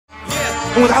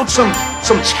And without some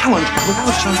challenge,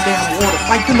 without some damn war to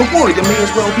fight, then the warrior may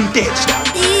as well be dead,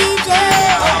 Stallion.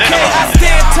 Okay, I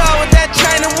stand tall with that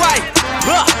chain of white.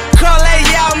 Call that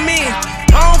y'all mean.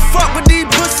 I don't fuck with these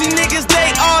pussy niggas, they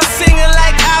all singing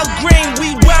like Al Green.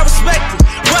 We well respected,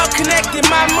 well connected.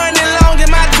 My money long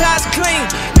and my ties clean.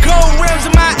 Gold rims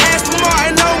in my Aston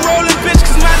Martin, no rolling bitch,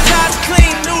 cause my ties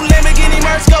clean. New Lamborghini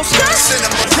Merc go skirt.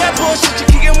 That bullshit you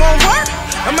kickin' won't work.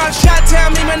 I'm out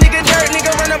Chi-Town, me my nigga dirt,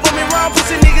 nigga run up on me wrong,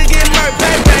 pussy nigga get murked,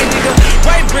 bang bang nigga.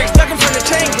 White bricks ducking from the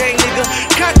chain gang nigga.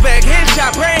 Cockback,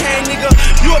 headshot, brain hang nigga.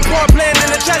 You a pawn playing in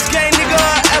the chess game nigga.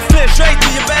 F-in straight to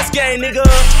your best game nigga.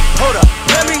 Hold up,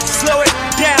 let me slow it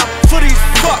down for these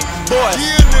fuck boys.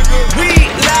 Yeah, nigga. We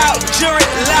loud, jury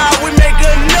loud, we make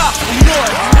enough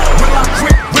noise. Will I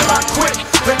quit? Will I quit?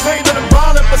 They claim that I'm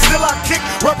violent, but still I kick.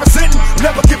 Representing,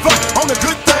 never give up on a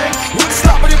good thing. Wouldn't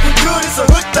stop it if we could, it's a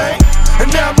hood thing. And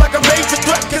now I'm like a major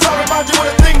threat, cause I remind you of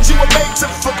the things you were made to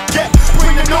forget.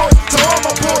 Bring the noise to all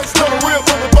my boys, know the real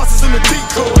from the buses and the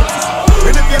decoys.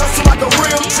 And if you hustle like a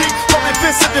real G, pump your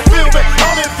fist if you feel me,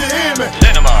 holler if you hear me.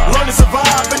 Learn to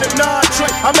survive in the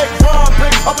non-trade. I make rhyme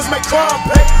pay, others make crime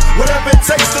pay. Whatever it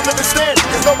takes to live and stand,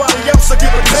 cause nobody else will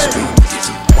give a damn.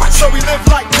 So we live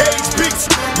like cage beats,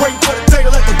 waiting for the day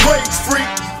to let the waves free.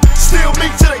 Still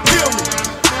me till they kill me.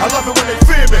 I love it when they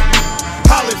fear me.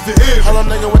 Holla if you hear me. Hello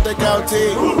nigga with the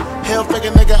goatee. Hill figure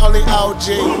nigga only OG.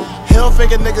 Hill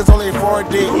figure niggas only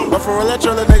 4D. But for real, let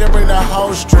the nigga bring the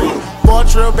whole street. 4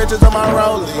 trill bitches on my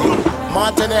rollie.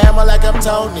 Montana hammer like I'm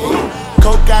Tony.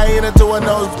 Cocaine into a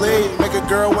nosebleed. Make a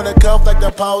girl wanna cuff like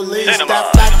the police. That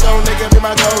flacco nigga be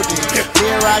my goldie. Me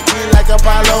and Rocky like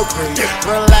Apollo Creed.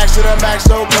 Relax to the max,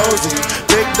 so cozy.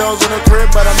 Big nose on the crib,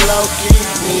 but I'm low key.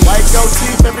 White goat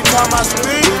teeth every time I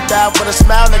speak. Beat down for the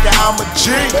smile, nigga, I'm a G.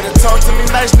 Better talk to me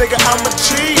nice, nigga, I'm a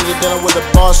G. You're dealing with a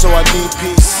boss, so I need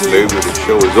PC. Maybe the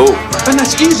show is over. And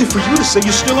that's easy for you to say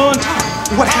you're still on top.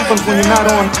 What happens when you're not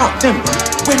on top then?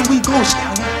 Where do we go,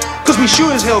 Stallion? Cause we sure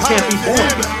as hell can't be born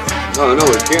again. No,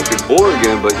 it can't be born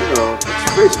again, but you know,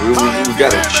 let's face it, we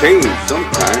gotta change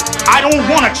sometime. I don't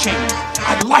wanna change.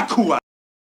 I like who I am.